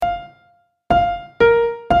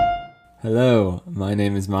Hello, my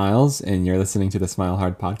name is Miles, and you're listening to the Smile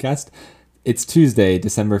Hard podcast. It's Tuesday,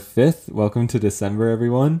 December 5th. Welcome to December,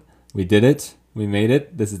 everyone. We did it. We made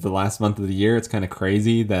it. This is the last month of the year. It's kind of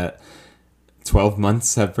crazy that 12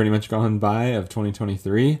 months have pretty much gone by of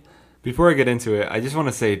 2023. Before I get into it, I just want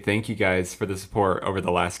to say thank you guys for the support over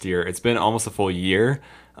the last year. It's been almost a full year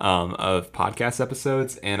of podcast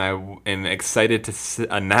episodes, and I am excited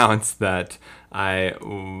to announce that I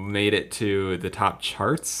made it to the top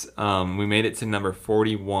charts. We made it to number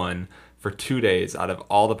 41 for 2 days out of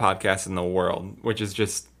all the podcasts in the world, which is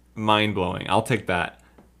just mind-blowing. I'll take that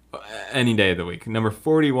any day of the week. Number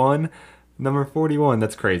 41,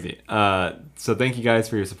 that's crazy. So thank you guys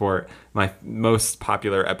for your support. My most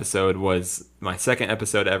popular episode was my second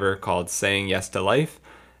episode ever called Saying Yes to Life.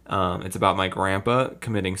 It's about my grandpa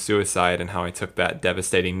committing suicide and how I took that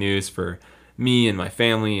devastating news for me and my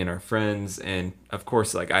family and our friends. And of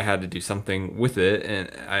course, like, I had to do something with it,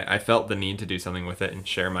 and I felt the need to do something with it and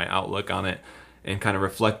share my outlook on it and kind of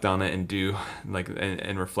reflect on it and do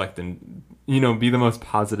and reflect and, be the most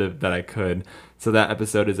positive that I could. So that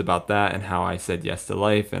episode is about that and how I said yes to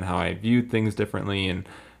life and how I viewed things differently and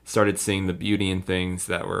started seeing the beauty in things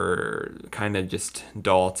that were kind of just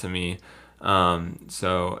dull to me.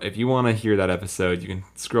 So if you want to hear that episode, you can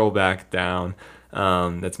scroll back down.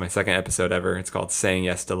 That's my second episode ever. It's called Saying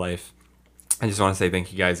Yes to Life. I just want to say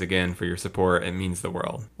thank you guys again for your support. It means the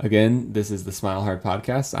world. Again, this is the Smile Hard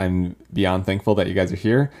podcast. I'm beyond thankful that you guys are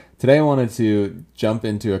here. Today I wanted to jump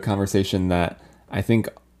into a conversation that I think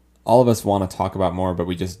all of us want to talk about more, but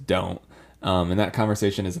we just don't. And that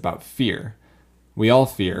conversation is about fear. We all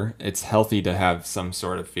fear. It's healthy to have some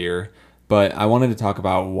sort of fear. But I wanted to talk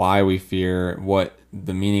about why we fear, what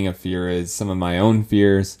the meaning of fear is, some of my own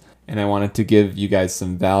fears, and I wanted to give you guys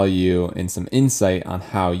some value and some insight on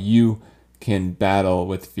how you can battle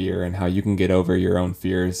with fear and how you can get over your own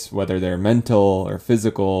fears, whether they're mental or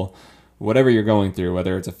physical, whatever you're going through,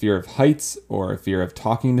 whether it's a fear of heights or a fear of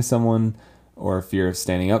talking to someone or a fear of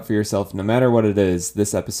standing up for yourself. No matter what it is,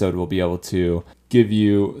 this episode will be able to give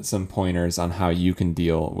you some pointers on how you can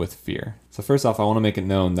deal with fear. So first off, I want to make it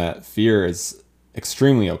known that fear is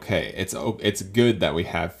extremely okay. It's good that we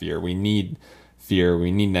have fear. We need fear.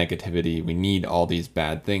 We need negativity. We need all these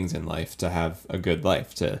bad things in life to have a good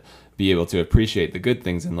life, to be able to appreciate the good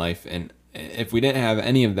things in life. And if we didn't have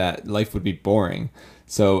any of that, life would be boring.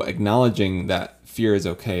 So acknowledging that fear is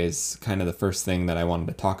okay is kind of the first thing that I wanted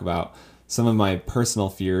to talk about. Some of my personal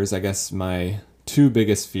fears, I guess my two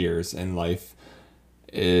biggest fears in life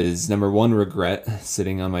is, number one, regret,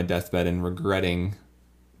 sitting on my deathbed and regretting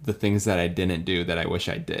the things that I didn't do that I wish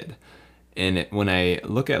I did. And when I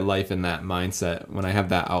look at life in that mindset, when I have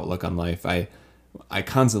that outlook on life, I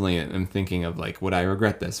constantly am thinking of, like, would I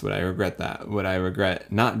regret this? Would I regret that? Would I regret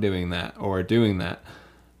not doing that or doing that?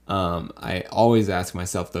 I always ask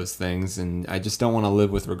myself those things, and I just don't want to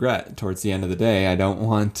live with regret. Towards the end of the day, I don't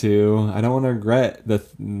want to regret the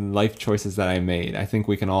life choices that I made. I think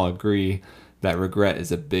we can all agree that regret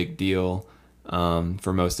is a big deal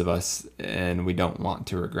for most of us, and we don't want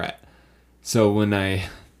to regret. So when I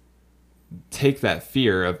take that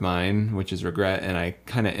fear of mine, which is regret, and I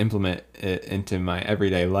kind of implement it into my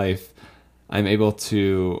everyday life, I'm able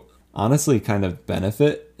to honestly kind of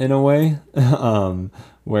benefit in a way,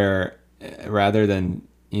 where rather than,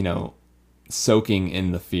 soaking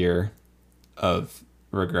in the fear of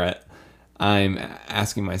regret, I'm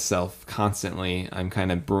asking myself constantly, I'm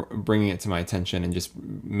kind of bringing it to my attention and just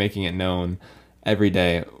making it known every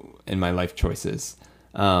day in my life choices.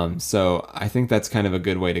 So I think that's kind of a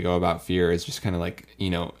good way to go about fear, is just kind of like,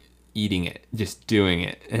 eating it, just doing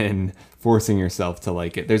it and forcing yourself to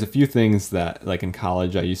like it. There's a few things that, like, in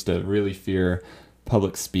college, I used to really fear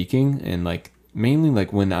public speaking, and like mainly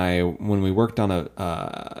like when we worked on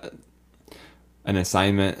an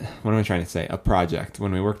assignment, what am I trying to say? A project.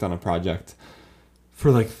 When we worked on a project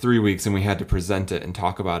for like 3 weeks and we had to present it and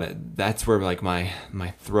talk about it, that's where like my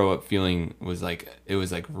throw up feeling was, like, it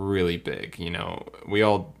was like really big.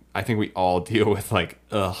 I think we all deal with like,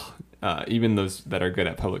 even those that are good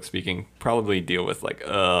at public speaking probably deal with like,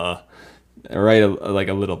 right, like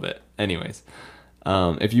a little bit. Anyways,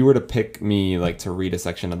 if you were to pick me like to read a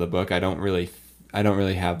section of the book, I don't really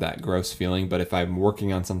have that gross feeling. But if I'm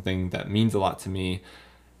working on something that means a lot to me,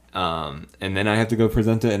 and then I have to go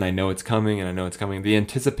present it, and I know it's coming, the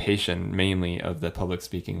anticipation mainly of the public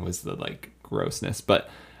speaking was the like grossness. But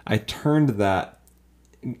I turned that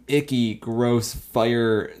icky, gross,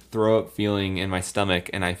 fire, throw up feeling in my stomach,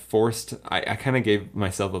 and I kind of gave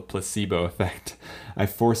myself a placebo effect. I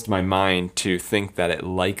forced my mind to think that it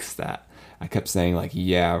likes that. I kept saying like,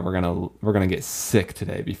 yeah, we're gonna get sick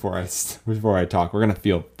today before I talk. We're gonna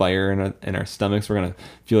feel fire in our stomachs. We're gonna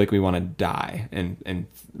feel like we want to die and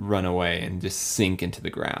run away and just sink into the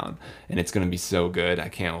ground. And it's gonna be so good. I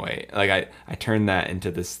can't wait. Like I turned that into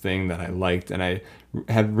this thing that I liked, and I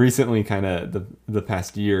have recently kind of the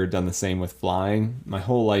past year done the same with flying. My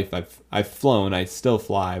whole life I've flown. I still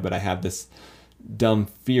fly, but I have this dumb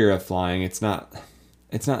fear of flying. It's not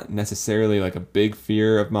necessarily like a big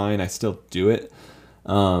fear of mine. I still do it.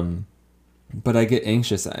 But I get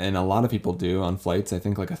anxious, and a lot of people do on flights. I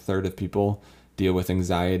think like a third of people deal with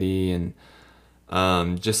anxiety, and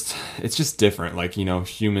it's just different. Like,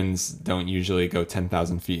 humans don't usually go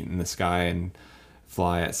 10,000 feet in the sky and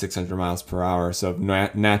fly at 600 miles per hour. So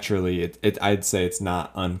naturally, I'd say it's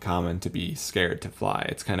not uncommon to be scared to fly.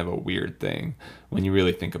 It's kind of a weird thing when you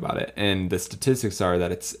really think about it. And the statistics are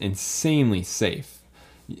that it's insanely safe.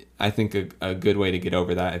 I think a good way to get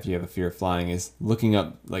over that, if you have a fear of flying, is looking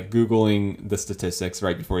up, like Googling the statistics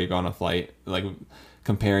right before you go on a flight, like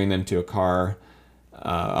comparing them to a car,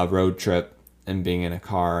 a road trip, and being in a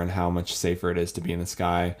car, and how much safer it is to be in the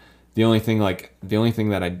sky. The only thing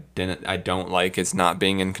that I don't like is not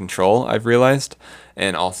being in control, I've realized.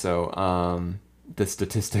 And also the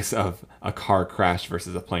statistics of a car crash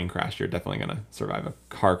versus a plane crash. You're definitely going to survive a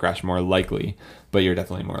car crash more likely, but you're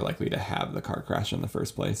definitely more likely to have the car crash in the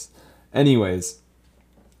first place. Anyways,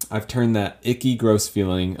 I've turned that icky, gross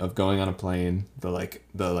feeling of going on a plane, I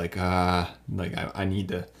need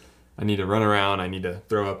to run around, I need to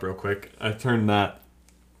throw up real quick. I've turned that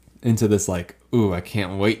into this like, ooh, I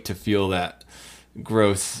can't wait to feel that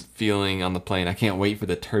gross feeling on the plane. I can't wait for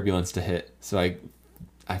the turbulence to hit. So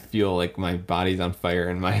I feel like my body's on fire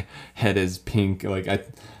and my head is pink. Like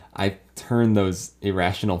I turn those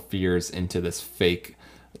irrational fears into this fake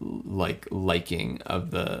liking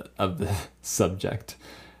of the subject.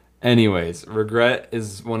 Anyways, regret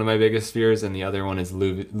is one of my biggest fears, and the other one is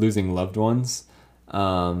losing loved ones.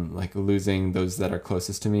 Like losing those that are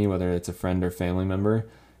closest to me, whether it's a friend or family member.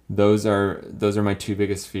 Those are my two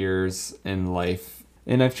biggest fears in life.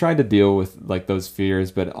 And I've tried to deal with like those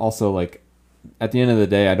fears, but also like at the end of the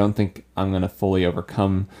day, I don't think I'm going to fully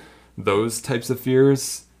overcome those types of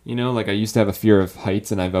fears. Like I used to have a fear of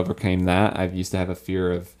heights, and I've overcame that. I used to have a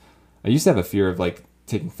fear of like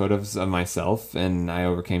taking photos of myself, and I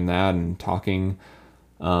overcame that, and talking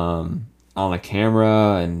on a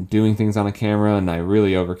camera and doing things on a camera, and I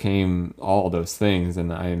really overcame all those things,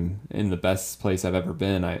 and I'm in the best place I've ever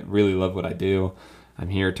been. I really love what I do. I'm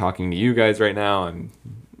here talking to you guys right now. I'm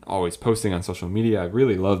always posting on social media. I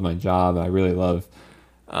really love my job. I really love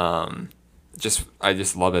I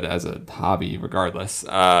just love it as a hobby regardless.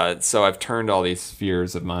 So I've turned all these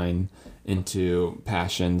fears of mine into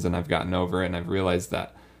passions, and I've gotten over it, and I've realized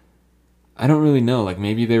that I don't really know. Like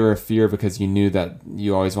maybe they were a fear because you knew that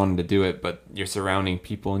you always wanted to do it, but your surrounding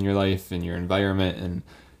people in your life and your environment and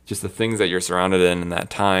just the things that you're surrounded in that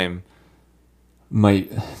time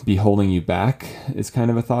might be holding you back, is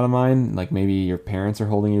kind of a thought of mine. Like maybe your parents are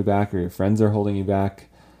holding you back, or your friends are holding you back.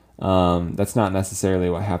 That's not necessarily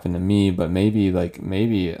what happened to me, but maybe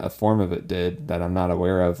a form of it did that I'm not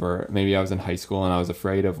aware of. Or maybe I was in high school and I was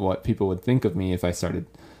afraid of what people would think of me if I started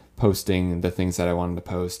posting the things that I wanted to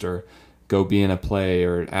post, or go be in a play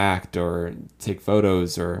or act or take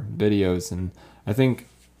photos or videos. And I think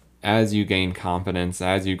as you gain confidence,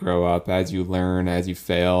 as you grow up, as you learn, as you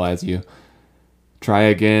fail, as you try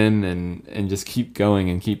again and just keep going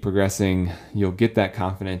and keep progressing, you'll get that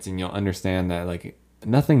confidence, and you'll understand that like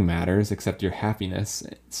nothing matters except your happiness.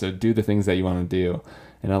 So do the things that you want to do.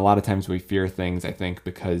 And a lot of times we fear things, I think,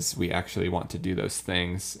 because we actually want to do those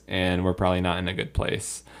things, and we're probably not in a good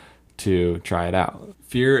place to try it out.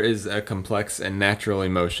 Fear is a complex and natural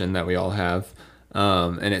emotion that we all have,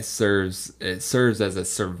 and it serves as a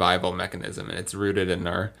survival mechanism, and it's rooted in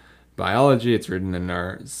our biology, it's rooted in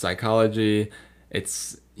our psychology.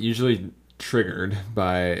 It's usually triggered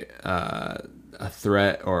by a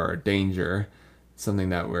threat or danger, something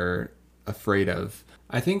that we're afraid of.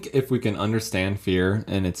 I think if we can understand fear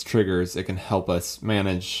and its triggers, it can help us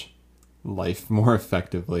manage life more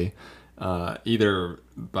effectively, either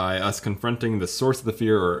by us confronting the source of the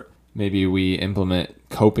fear, or maybe we implement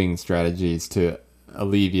coping strategies to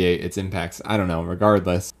alleviate its impacts. I don't know.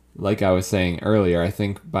 Regardless, like I was saying earlier, I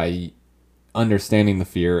think by understanding the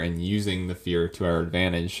fear and using the fear to our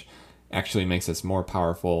advantage actually makes us more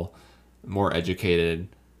powerful, more educated,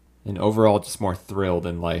 and overall just more thrilled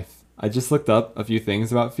in life. I just looked up a few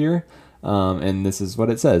things about fear, and this is what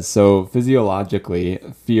it says. So physiologically,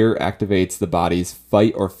 fear activates the body's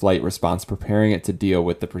fight or flight response, preparing it to deal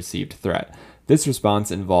with the perceived threat. This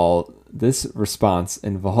response involves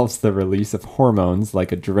the release of hormones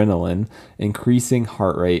like adrenaline, increasing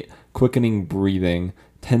heart rate, quickening breathing,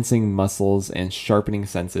 tensing muscles, and sharpening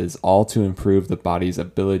senses, all to improve the body's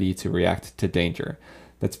ability to react to danger.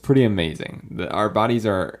 That's pretty amazing. Our bodies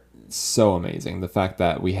are so amazing. The fact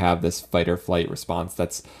that we have this fight or flight response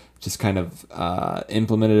that's just kind of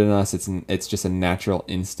implemented in us. It's just a natural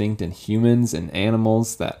instinct in humans and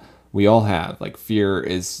animals that we all have. Like, fear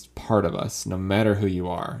is part of us. No matter who you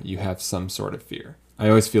are, you have some sort of fear. I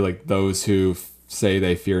always feel like those who say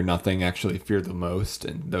they fear nothing actually fear the most,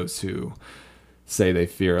 and those who say they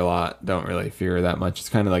fear a lot don't really fear that much. It's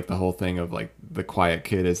kind of like the whole thing of like the quiet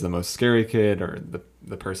kid is the most scary kid, or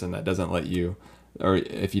the person that doesn't let you, or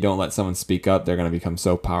if you don't let someone speak up, they're going to become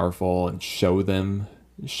so powerful and show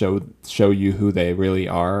you who they really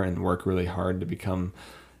are and work really hard to become,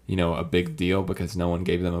 a big deal because no one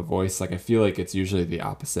gave them a voice. Like, I feel like it's usually the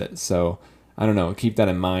opposite. So I don't know, keep that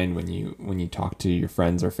in mind when you talk to your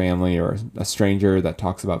friends or family or a stranger that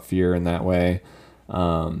talks about fear in that way.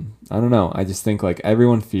 I don't know. I just think like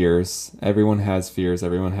everyone fears, everyone has fears,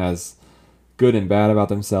 everyone has good and bad about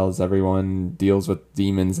themselves. Everyone deals with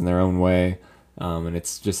demons in their own way. And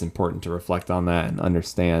it's just important to reflect on that and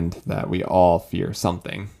understand that we all fear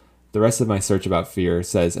something. The rest of my search about fear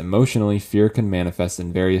says emotionally, fear can manifest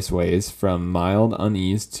in various ways, from mild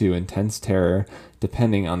unease to intense terror,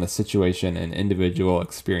 depending on the situation and individual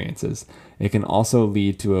experiences. It can also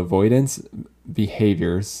lead to avoidance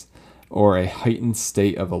behaviors or a heightened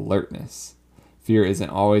state of alertness. Fear isn't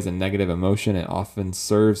always a negative emotion. It often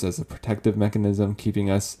serves as a protective mechanism, keeping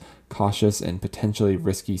us cautious in potentially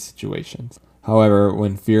risky situations. However,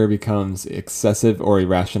 when fear becomes excessive or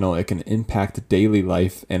irrational, it can impact daily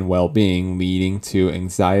life and well-being, leading to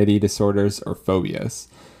anxiety disorders or phobias,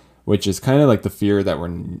 which is kind of like the fear that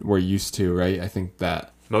we're used to, right? I think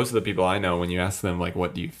that most of the people I know, when you ask them like,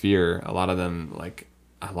 what do you fear? A lot of them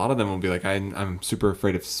will be like, I'm super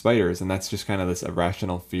afraid of spiders. And that's just kind of this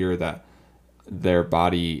irrational fear that their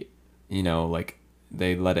body, like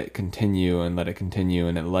they let it continue, and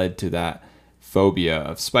it led to that phobia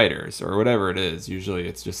of spiders or whatever it is. Usually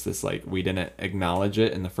it's just this, like, we didn't acknowledge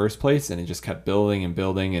it in the first place, and it just kept building and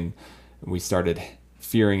building, and we started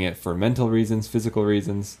fearing it for mental reasons, physical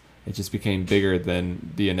reasons. It just became bigger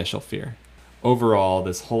than the initial fear. Overall,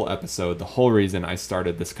 this whole episode, the whole reason I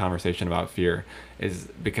started this conversation about fear is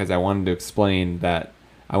because I wanted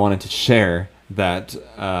to share that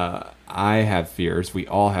I have fears. We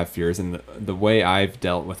all have fears, and the way I've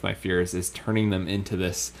dealt with my fears is turning them into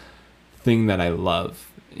this thing that I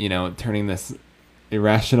love, turning this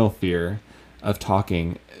irrational fear of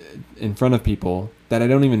talking in front of people that I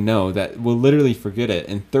don't even know, that will literally forget it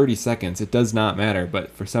in 30 seconds. It does not matter,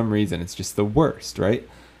 but for some reason it's just the worst, right?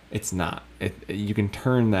 It's not. You can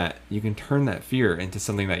turn that fear into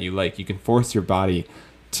something that you like. You can force yourself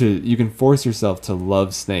to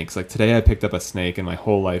love snakes. Like today I picked up a snake, and my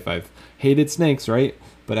whole life I've hated snakes, right?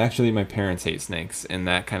 But actually my parents hate snakes, and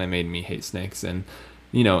that kind of made me hate snakes. And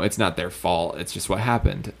it's not their fault. It's just what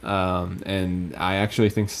happened. And I actually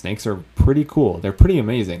think snakes are pretty cool. They're pretty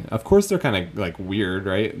amazing. Of course, they're kind of like weird,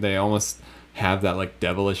 right? They almost have that like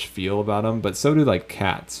devilish feel about them, but so do like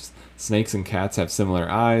cats. Snakes and cats have similar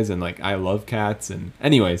eyes, and like I love cats. And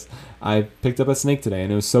anyways, I picked up a snake today,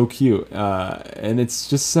 and it was so cute. And it's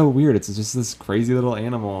just so weird. It's just this crazy little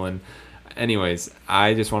animal. And anyways,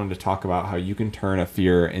 I just wanted to talk about how you can turn a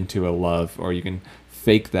fear into a love, or you can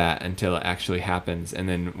fake that until it actually happens, and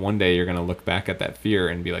then one day you're going to look back at that fear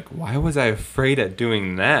and be like, why was I afraid of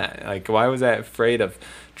doing that? Like, why was I afraid of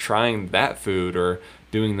trying that food or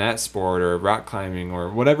doing that sport or rock climbing or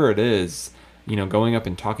whatever it is, going up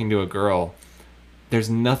and talking to a girl? There's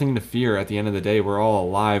nothing to fear. At the end of the day, we're all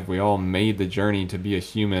alive. We all made the journey to be a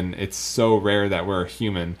human. It's so rare that we're a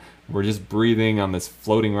human. We're just breathing on this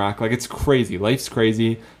floating rock. Like, it's crazy. Life's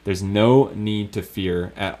crazy. There's no need to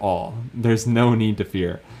fear at all. There's no need to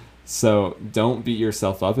fear. So don't beat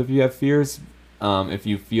yourself up if you have fears. If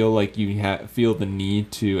you feel like you feel the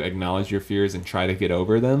need to acknowledge your fears and try to get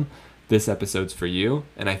over them, this episode's for you.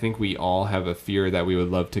 And I think we all have a fear that we would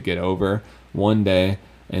love to get over one day.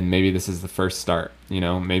 And maybe this is the first start.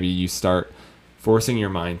 Maybe you start forcing your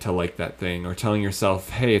mind to like that thing, or telling yourself,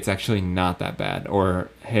 hey, it's actually not that bad, or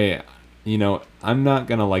hey, I'm not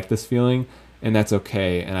gonna like this feeling, and that's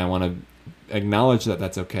okay, and I want to acknowledge that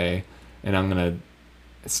that's okay, and I'm gonna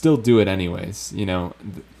still do it anyways.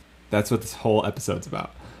 That's what this whole episode's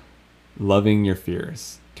about. Loving your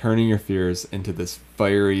fears, turning your fears into this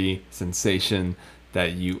fiery sensation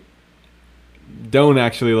that you don't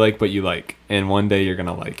actually like, but you like, and one day you're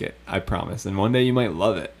gonna like it, I promise. And one day you might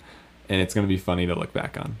love it, and it's gonna be funny to look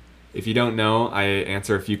back on. If you don't know, I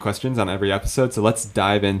answer a few questions on every episode, so let's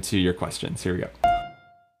dive into your questions. Here we go.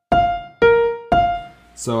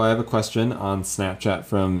 So I have a question on Snapchat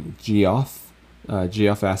from Geoff.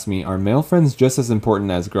 Geoff asked me, are male friends just as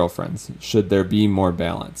important as girlfriends? Should there be more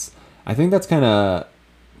balance? I think that's kind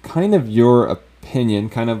of your opinion,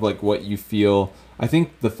 kind of like what you feel. I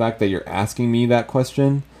think the fact that you're asking me that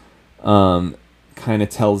question kind of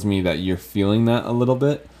tells me that you're feeling that a little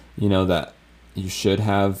bit, that you should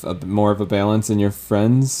have more of a balance in your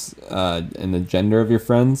friends, in the gender of your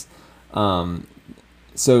friends.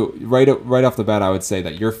 So right off the bat, I would say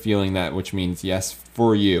that you're feeling that, which means yes,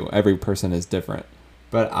 for you, every person is different.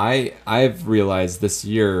 But I've realized this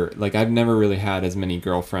year, like I've never really had as many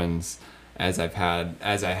girlfriends as I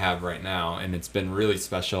have right now, and it's been really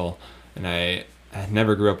special. And I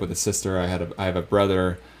never grew up with a sister. I have a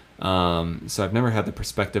brother, so I've never had the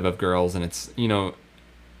perspective of girls, and it's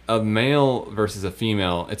a male versus a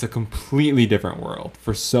female. It's a completely different world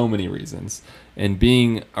for so many reasons, and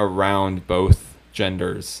being around both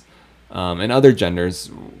genders and other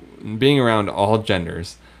genders, being around all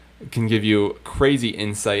genders can give you crazy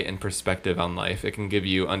insight and perspective on life. It can give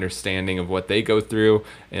you understanding of what they go through,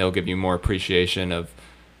 and it'll give you more appreciation of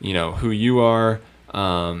who you are,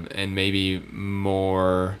 and maybe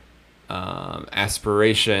more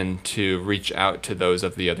aspiration to reach out to those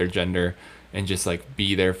of the other gender and just like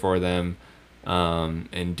be there for them,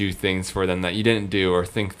 and do things for them that you didn't do, or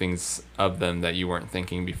think things of them that you weren't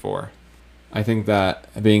thinking before. I think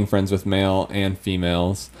that being friends with males and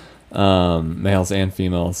females, can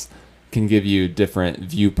give you different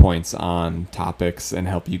viewpoints on topics and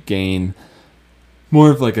help you gain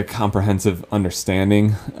more of like a comprehensive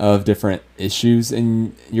understanding of different issues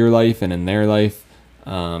in your life and in their life.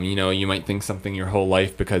 You might think something your whole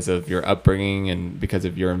life because of your upbringing and because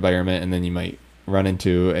of your environment, and then you might run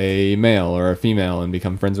into a male or a female and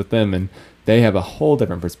become friends with them, and they have a whole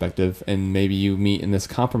different perspective, and maybe you meet in this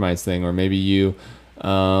compromise thing, or maybe you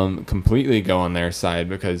completely go on their side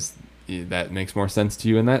because that makes more sense to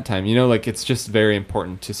you in that time. It's just very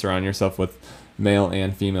important to surround yourself with male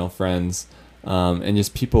and female friends, and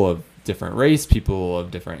just people of different race, people of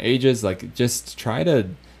different ages. Like, just try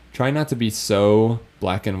not to be so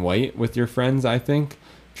black and white with your friends. I think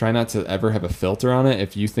try not to ever have a filter on it.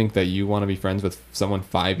 If you think that you want to be friends with someone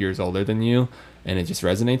 5 years older than you and it just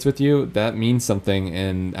resonates with you, that means something,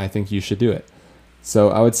 and I think you should do it. So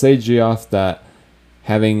I would say, Geoff, that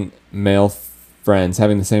having male friends,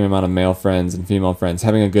 having the same amount of male friends and female friends,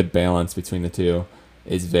 having a good balance between the two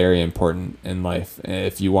is very important in life.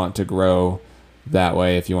 If you want to grow that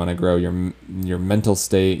way, if you want to grow your mental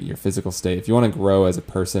state, your physical state, if you want to grow as a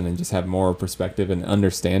person and just have more perspective and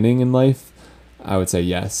understanding in life, I would say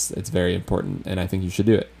yes, it's very important, and I think you should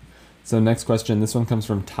do it. So next question, this one comes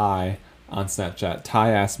from Ty on Snapchat. Ty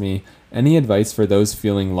asked me, any advice for those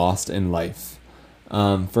feeling lost in life?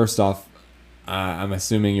 First off, I'm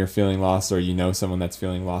assuming you're feeling lost, or someone that's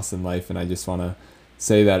feeling lost in life, and I just want to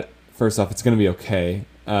say that, first off, it's going to be okay.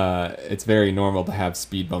 It's very normal to have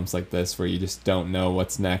speed bumps like this where you just don't know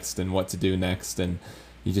what's next and what to do next, and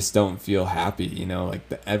you just don't feel happy.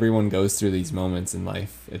 Everyone goes through these moments in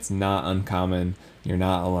life. It's not uncommon. You're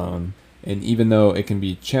not alone. And even though it can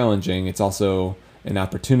be challenging, it's also an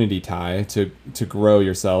opportunity, Ty, to grow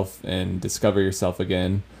yourself and discover yourself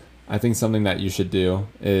again. I think something that you should do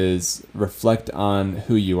is reflect on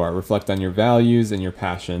who you are, reflect on your values and your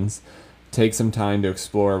passions. Take some time to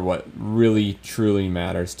explore what really truly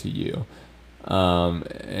matters to you,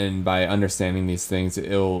 and by understanding these things,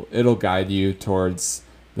 it'll guide you towards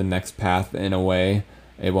the next path in a way.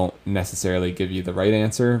 It won't necessarily give you the right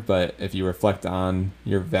answer, but if you reflect on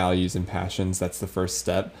your values and passions, that's the first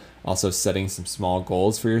step. Also, setting some small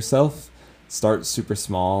goals for yourself. Start super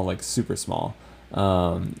small, like super small.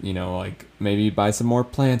 Like maybe buy some more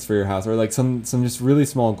plants for your house, or like some just really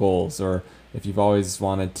small goals. Or if you've always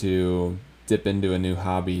wanted to dip into a new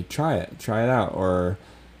hobby, try it out. Or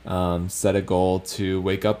set a goal to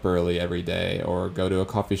wake up early every day, or go to a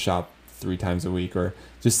coffee shop 3 times a week, or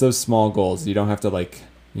just those small goals. You don't have to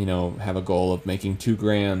have a goal of making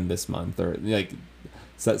 $2,000 this month, or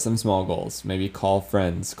set some small goals. Maybe call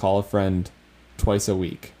a friend twice a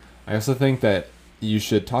week. I also think that you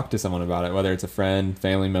should talk to someone about it, whether it's a friend,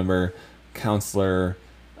 family member, counselor,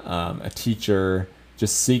 a teacher.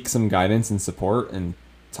 Just seek some guidance and support and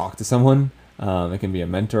talk to someone. It can be a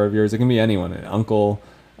mentor of yours. It can be anyone, an uncle,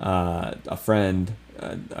 a friend,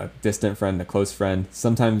 a distant friend, a close friend.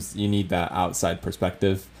 Sometimes you need that outside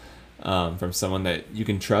perspective from someone that you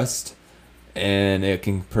can trust, and it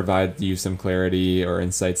can provide you some clarity or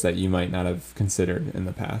insights that you might not have considered in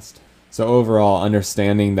the past. So overall,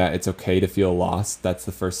 understanding that it's okay to feel lost, that's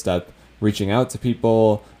the first step. Reaching out to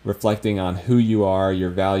people, reflecting on who you are,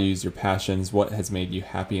 your values, your passions, what has made you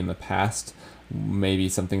happy in the past. Maybe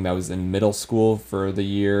something that was in middle school for the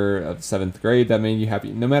year of 7th grade that made you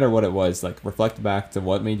happy. No matter what it was, like reflect back to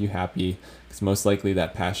what made you happy, because most likely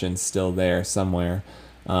that passion's still there somewhere.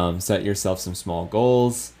 Set yourself some small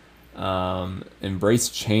goals. Embrace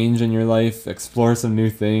change in your life. Explore some new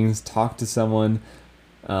things. Talk to someone.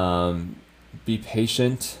 Be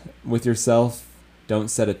patient with yourself. Don't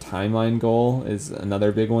set a timeline goal is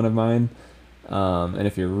another big one of mine. And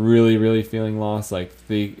if you're really, really feeling lost, like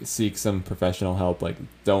seek some professional help. Like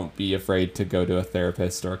don't be afraid to go to a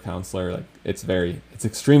therapist or a counselor. Like it's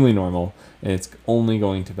extremely normal and it's only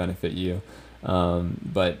going to benefit you.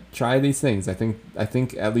 But try these things. I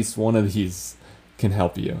think at least one of these can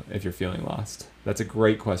help you if you're feeling lost. That's a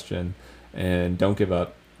great question, and don't give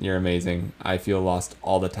up. You're amazing. I feel lost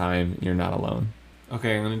all the time. You're not alone.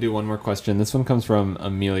 Okay, I'm going to do one more question. This one comes from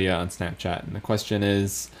Amelia on Snapchat, and the question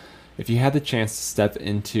is, if you had the chance to step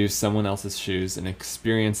into someone else's shoes and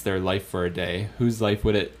experience their life for a day, whose life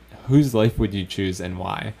would you choose and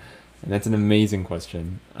why? And that's an amazing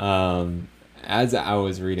question. As I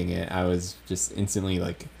was reading it, I was just instantly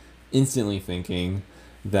thinking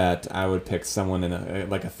that I would pick someone in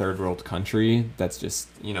a third world country that's just,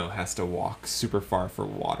 has to walk super far for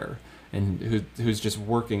water, and who's just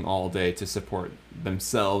working all day to support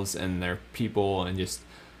themselves and their people, and just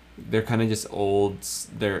they're kind of just old.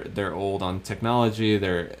 They're old on technology.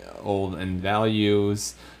 They're old in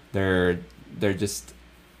values. They're just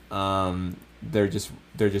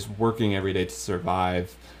working every day to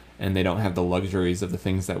survive, and they don't have the luxuries of the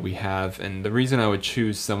things that we have. And the reason I would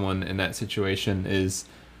choose someone in that situation is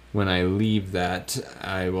when I leave that,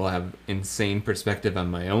 I will have insane perspective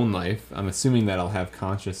on my own life. I'm assuming that I'll have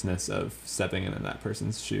consciousness of stepping into that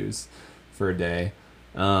person's shoes for a day.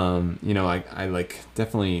 I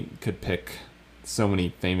definitely could pick so many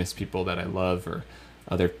famous people that I love, or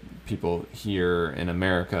other people here in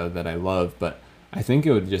America that I love, but I think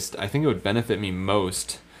it would benefit me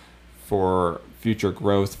most for future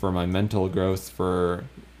growth, for my mental growth, for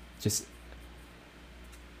just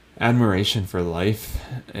admiration for life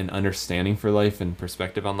and understanding for life and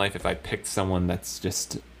perspective on life, if I picked someone that's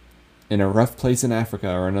just in a rough place in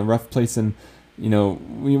Africa, or in a rough place in,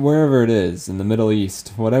 wherever it is, in the Middle East,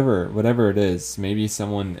 whatever it is, maybe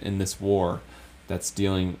someone in this war that's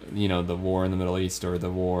dealing, the war in the Middle East or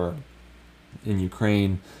the war in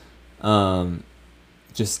Ukraine,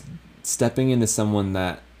 just stepping into someone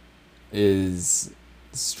that is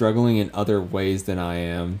struggling in other ways than I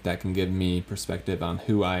am, that can give me perspective on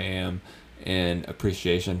who I am and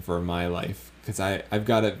appreciation for my life. Because I've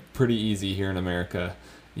got it pretty easy here in America.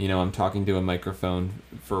 I'm talking to a microphone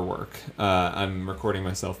for work. I'm recording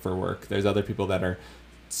myself for work. There's other people that are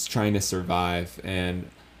trying to survive, and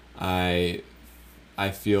I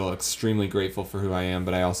feel extremely grateful for who I am,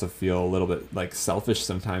 but I also feel a little bit selfish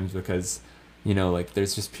sometimes, because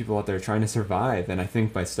there's just people out there trying to survive. And I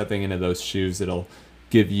think by stepping into those shoes, it'll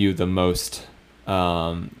give you the most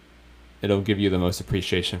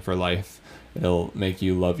appreciation for life. It'll make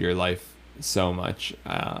you love your life so much.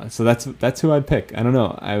 So that's who I'd pick. I don't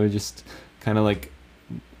know. I would just kind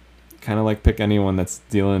of pick anyone that's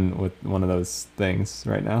dealing with one of those things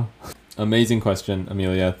right now. Amazing question,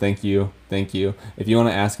 Amelia. Thank you. If you want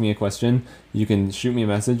to ask me a question, you can shoot me a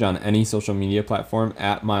message on any social media platform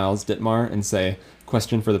at Miles Dittmar and say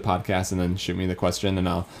question for the podcast, and then shoot me the question, and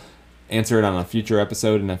I'll answer it on a future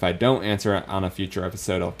episode. And if I don't answer it on a future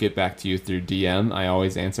episode, I'll get back to you through DM. I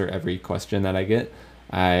always answer every question that I get.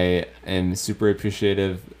 I am super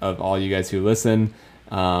appreciative of all you guys who listen.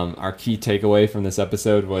 Our key takeaway from this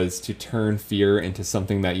episode was to turn fear into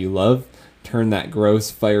something that you love. Turn that gross,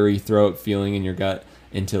 fiery throat feeling in your gut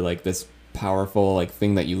into this powerful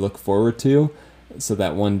thing that you look forward to, so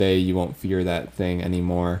that one day you won't fear that thing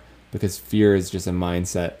anymore, because fear is just a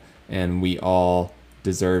mindset, and we all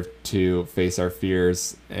deserve to face our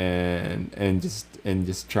fears and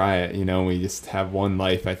just try it. We just have one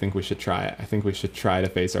life. I think we should try it. I think we should try to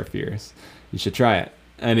face our fears. You should try it.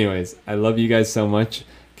 Anyways, I love you guys so much.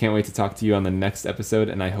 Can't wait to talk to you on the next episode,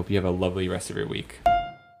 and I hope you have a lovely rest of your week.